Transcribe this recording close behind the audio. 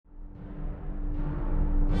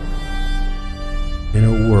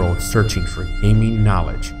world searching for gaming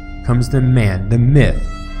knowledge comes the man, the myth,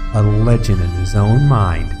 a legend in his own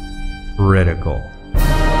mind, Critical.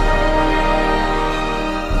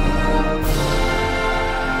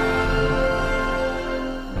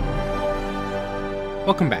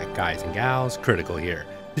 Welcome back, guys and gals, Critical here.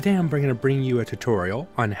 Today I'm going to bring you a tutorial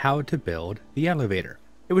on how to build the elevator.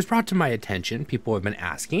 It was brought to my attention, people have been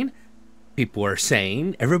asking, people are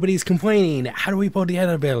saying, everybody's complaining, how do we build the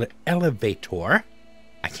elevator?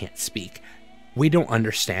 I can't speak. We don't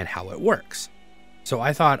understand how it works. So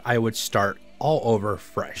I thought I would start all over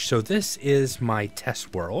fresh. So this is my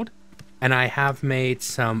test world, and I have made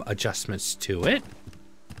some adjustments to it.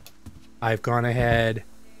 I've gone ahead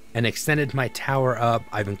and extended my tower up.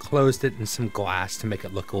 I've enclosed it in some glass to make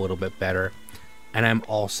it look a little bit better, and I'm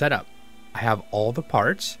all set up. I have all the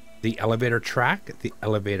parts, the elevator track, the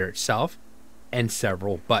elevator itself, and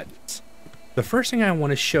several buttons. The first thing I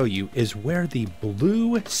want to show you is where the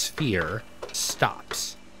blue sphere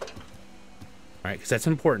stops. All right, because that's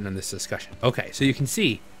important in this discussion. Okay, so you can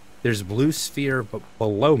see there's a blue sphere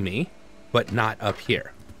below me, but not up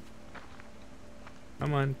here.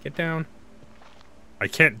 Come on, get down. I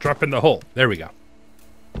can't drop in the hole. There we go.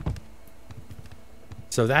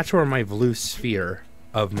 So that's where my blue sphere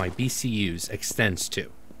of my BCUs extends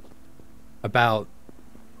to. About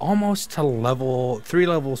almost to 3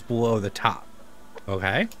 levels below the top.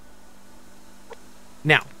 Okay?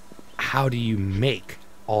 Now, how do you make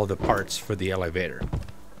all the parts for the elevator?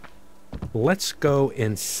 Let's go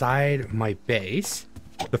inside my base.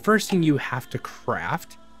 The first thing you have to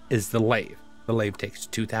craft is the lathe. The lathe takes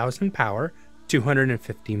 2,000 power,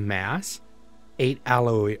 250 mass, 8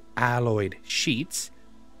 alloyed sheets,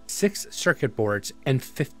 6 circuit boards, and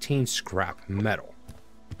 15 scrap metal.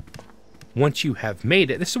 Once you have made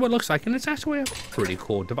it, this is what it looks like, and it's actually a pretty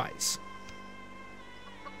cool device.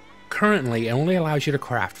 Currently, it only allows you to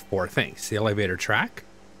craft 4 things: the elevator track,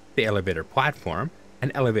 the elevator platform,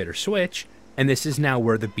 an elevator switch, and this is now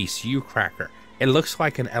where the BCU cracker. It looks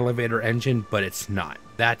like an elevator engine, but it's not.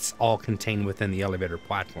 That's all contained within the elevator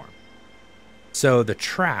platform. So the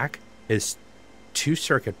track is 2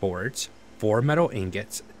 circuit boards, 4 metal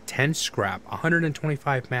ingots, 10 scrap,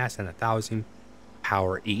 125 mass, and 1,000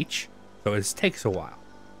 power each. So it takes a while.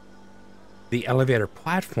 The elevator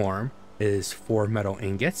platform is 4 metal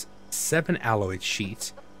ingots, 7 alloyed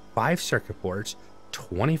sheets, 5 circuit boards,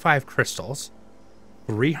 25 crystals,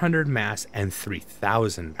 300 mass, and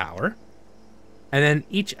 3,000 power. And then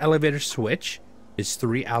each elevator switch is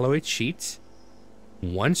 3 alloyed sheets,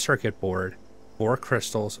 1 circuit board, 4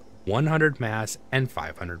 crystals, 100 mass, and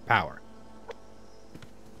 500 power.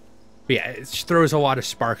 But yeah, it throws a lot of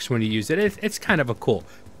sparks when you use it. It's kind of a cool,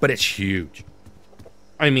 but it's huge.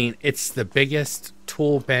 I mean, it's the biggest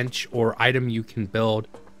tool bench or item you can build.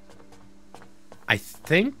 I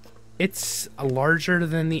think it's larger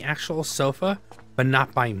than the actual sofa, but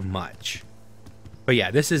not by much. But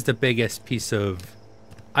yeah, this is the biggest piece of,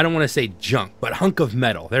 I don't want to say junk, but hunk of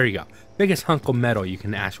metal. There you go. Biggest hunk of metal you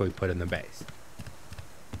can actually put in the base.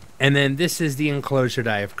 And then this is the enclosure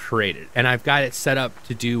that I have created, and I've got it set up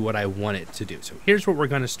to do what I want it to do. So here's what we're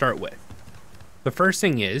going to start with. The first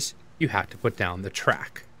thing is you have to put down the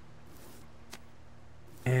track.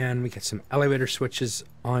 And we get some elevator switches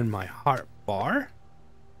on my hot bar.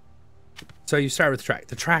 So you start with the track.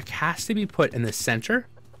 The track has to be put in the center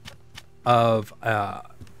of a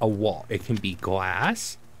wall. It can be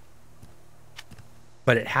glass,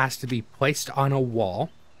 but it has to be placed on a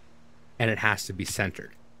wall, and it has to be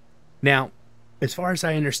centered. Now, as far as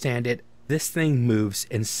I understand it, this thing moves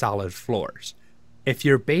in solid floors. If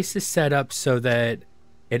your base is set up so that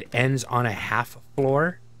it ends on a half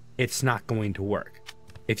floor, it's not going to work.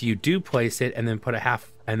 If you do place it and then put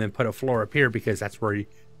a floor up here, because that's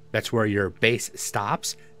where your base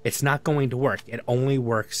stops, it's not going to work. It only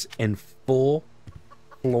works in full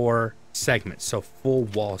floor segments, so full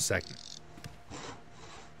wall segments.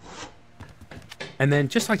 And then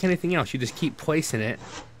just like anything else, you just keep placing it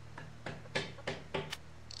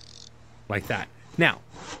like that. Now,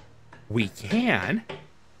 we can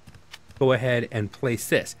go ahead and place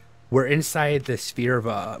this. We're inside the sphere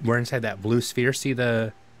of we're inside that blue sphere. See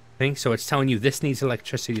the thing? So it's telling you this needs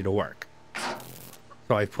electricity to work.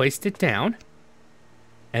 So I placed it down,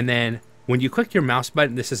 and then when you click your mouse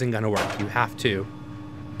button, this isn't going to work. You have to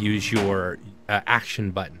use your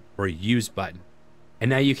action button or use button. And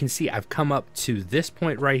now you can see I've come up to this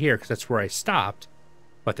point right here because that's where I stopped,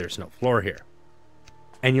 but there's no floor here.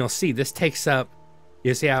 And you'll see this takes up,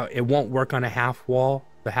 you see how it won't work on a half wall,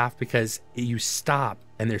 the half, because you stop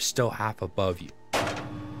and there's still half above you.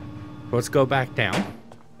 Let's go back down.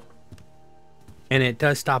 And it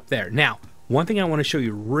does stop there. Now, One thing I want to show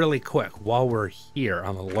you really quick while we're here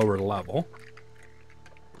on the lower level.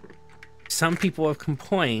 Some people have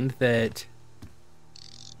complained that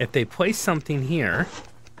if they place something here,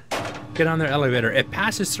 get on their elevator, it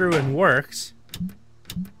passes through and works.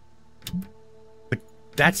 But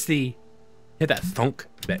that's the, hear that thunk,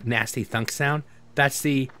 that nasty thunk sound? That's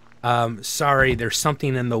the, sorry, there's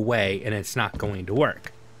something in the way and it's not going to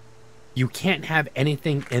work. You can't have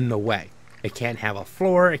anything in the way. It can't have a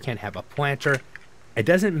floor, it can't have a planter. It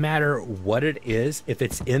doesn't matter what it is, if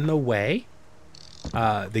it's in the way,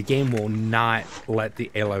 the game will not let the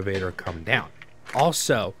elevator come down.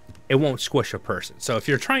 Also, it won't squish a person. So if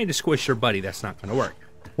you're trying to squish your buddy, that's not going to work.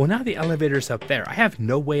 Well, now the elevator's up there. I have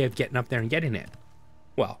no way of getting up there and getting it.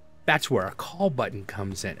 Well, that's where a call button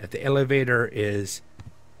comes in. If the elevator is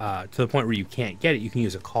to the point where you can't get it, you can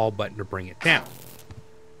use a call button to bring it down.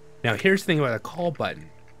 Now, here's the thing about a call button.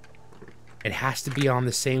 It has to be on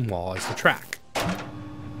the same wall as the track.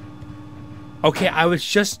 Okay,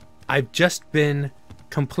 I've just been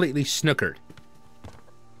completely snookered.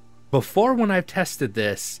 Before, when I've tested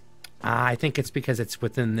this, I think it's because it's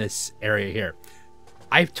within this area here.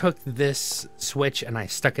 I took this switch and I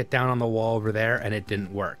stuck it down on the wall over there and it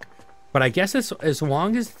didn't work. But I guess it's, as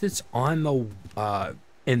long as it's on the,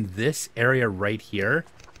 in this area right here,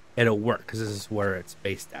 it'll work, because this is where it's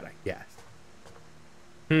based at, I guess.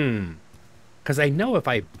 Because I know if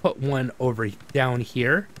I put one over down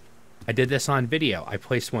here, I did this on video. I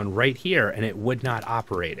placed one right here and it would not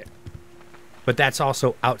operate it. But that's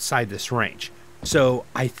also outside this range. So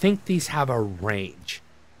I think these have a range.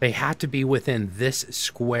 They have to be within this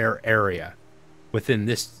square area, within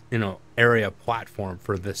this, you know, area platform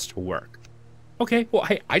for this to work. Okay, well,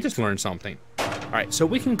 hey, I just learned something. All right, so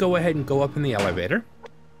we can go ahead and go up in the elevator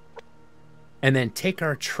and then take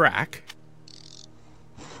our track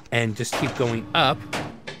and just keep going up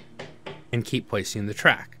and keep placing the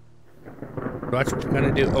track. So that's what we're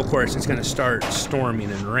gonna do. Of course, it's gonna start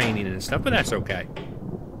storming and raining and stuff, but that's okay.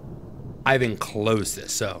 I've enclosed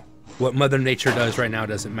this, so what Mother Nature does right now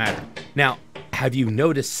doesn't matter. Now, have you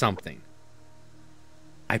noticed something?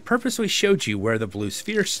 I purposely showed you where the blue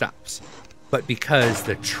sphere stops, but because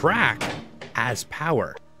the track has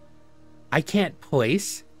power, I can't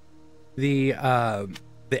place the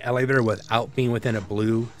elevator without being within a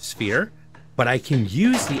blue sphere, but I can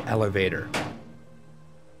use the elevator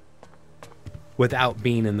without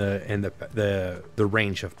being in the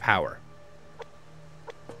range of power.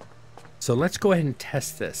 So let's go ahead and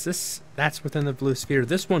test this. That's within the blue sphere.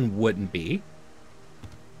 This one wouldn't be.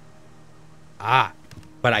 Ah,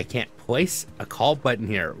 but I can't place a call button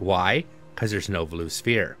here. Why? Because there's no blue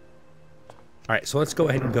sphere. All right, so let's go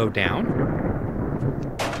ahead and go down.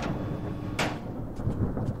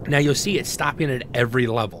 Now you'll see it's stopping at every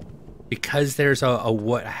level. Because there's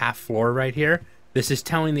a half floor right here, this is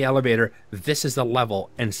telling the elevator this is the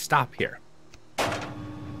level and stop here.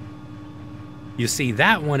 You see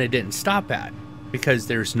that one it didn't stop at because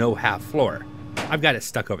there's no half floor. I've got it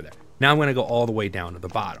stuck over there. Now I'm gonna go all the way down to the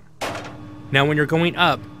bottom. Now when you're going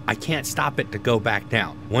up, I can't stop it to go back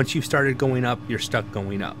down. Once you've started going up, you're stuck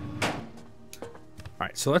going up. All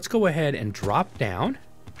right, so let's go ahead and drop down.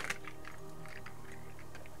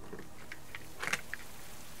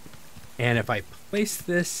 And if I place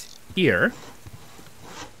this here,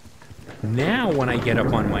 now when I get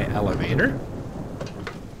up on my elevator,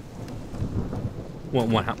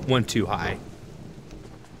 one too high,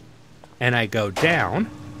 and I go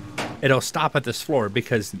down, it'll stop at this floor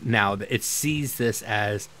because now it sees this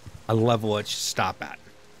as a level it should stop at.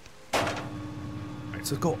 All right,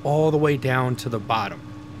 so go all the way down to the bottom.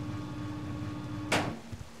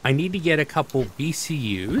 I need to get a couple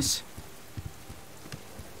BCUs.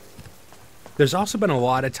 There's also been a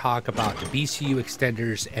lot of talk about the BCU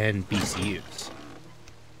extenders and BCUs.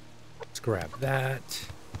 Let's grab that.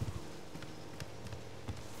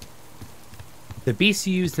 The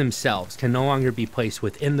BCUs themselves can no longer be placed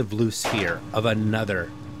within the blue sphere of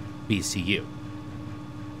another BCU.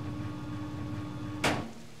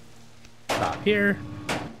 Stop here.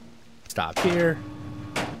 Stop here.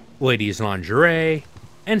 Ladies' lingerie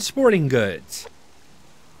and sporting goods.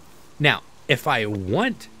 Now, if I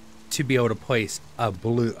want to be able to place a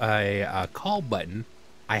call button,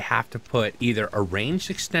 I have to put either a ranged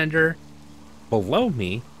extender below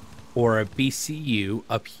me or a BCU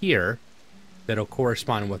up here that'll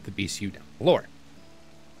correspond with the BCU down below.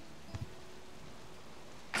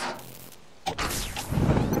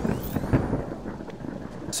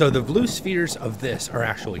 So the blue spheres of this are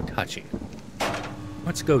actually touching.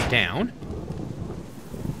 Let's go down.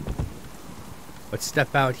 Let's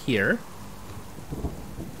step out here.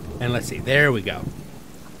 And let's see, there we go.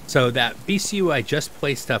 So that BCU I just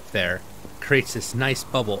placed up there creates this nice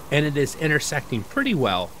bubble, and it is intersecting pretty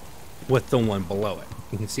well with the one below it.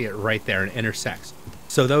 You can see it right there, and it intersects.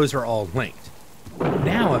 So those are all linked.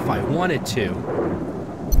 Now, if I wanted to...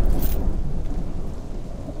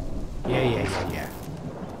 Yeah.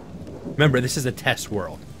 Remember, this is a test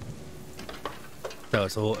world. So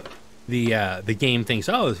it's a little, the game thinks,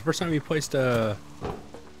 oh, it's the first time you placed a...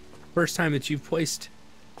 First time that you've placed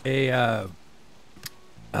a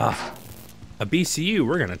BCU,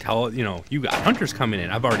 we're gonna tell it, you know, you got hunters coming in.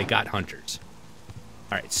 I've already got hunters.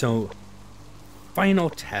 All right, so final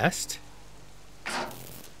test.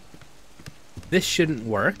 This shouldn't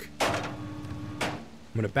work.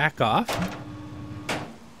 I'm gonna back off.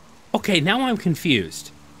 Okay, now I'm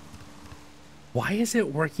confused. Why is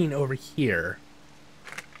it working over here?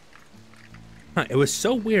 Huh, it was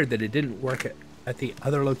so weird that it didn't work at the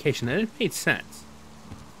other location, and it made sense.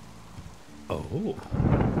 Oh.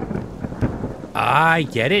 I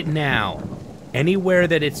get it now. Anywhere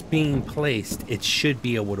that it's being placed, it should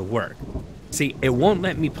be able to work. See, it won't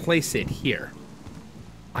let me place it here.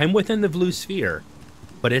 I'm within the blue sphere,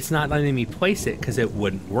 but it's not letting me place it because it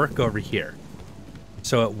wouldn't work over here.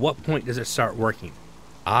 So at what point does it start working?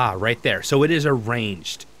 Ah, right there. So it is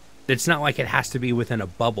arranged. It's not like it has to be within a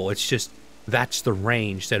bubble. It's just that's the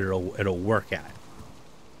range that it'll work at.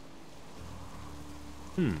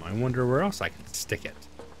 I wonder where else I can stick it.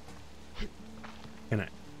 Can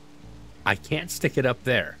I can't stick it up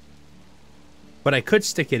there. But I could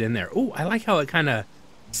stick it in there. Ooh, I like how it kind of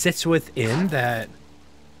sits within that.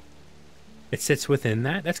 It sits within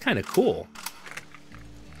that. That's kind of cool.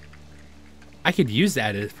 I could use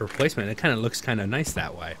that for placement. It kind of looks kind of nice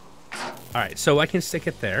that way. All right, so I can stick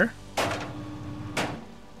it there.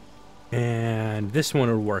 And this one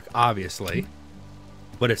would work, obviously.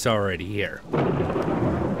 But it's already here.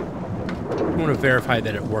 I want to verify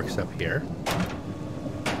that it works up here.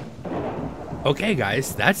 Okay,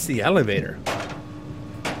 guys, that's the elevator.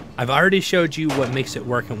 I've already showed you what makes it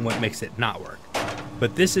work and what makes it not work.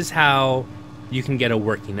 But this is how you can get a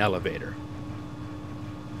working elevator.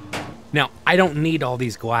 Now, I don't need all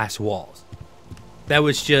these glass walls. That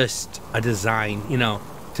was just a design, you know,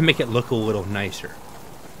 to make it look a little nicer.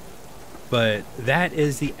 But that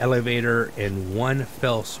is the elevator in one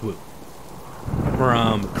fell swoop.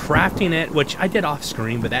 From crafting it, which I did off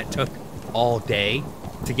screen, but that took all day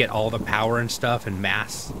to get all the power and stuff and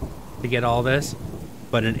mass to get all this.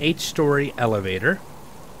 But an 8-story elevator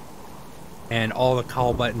and all the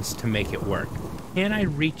call buttons to make it work. Can I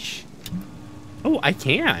reach? Oh, I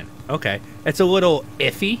can. Okay. It's a little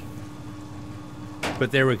iffy,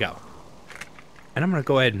 but there we go. And I'm going to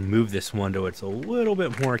go ahead and move this one so it's a little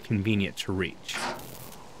bit more convenient to reach.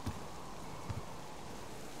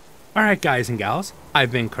 Alright guys and gals,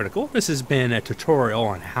 I've been Critical. This has been a tutorial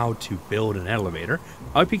on how to build an elevator.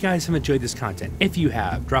 I hope you guys have enjoyed this content. If you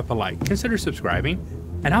have, drop a like, consider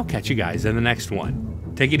subscribing, and I'll catch you guys in the next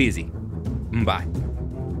one. Take it easy. Bye.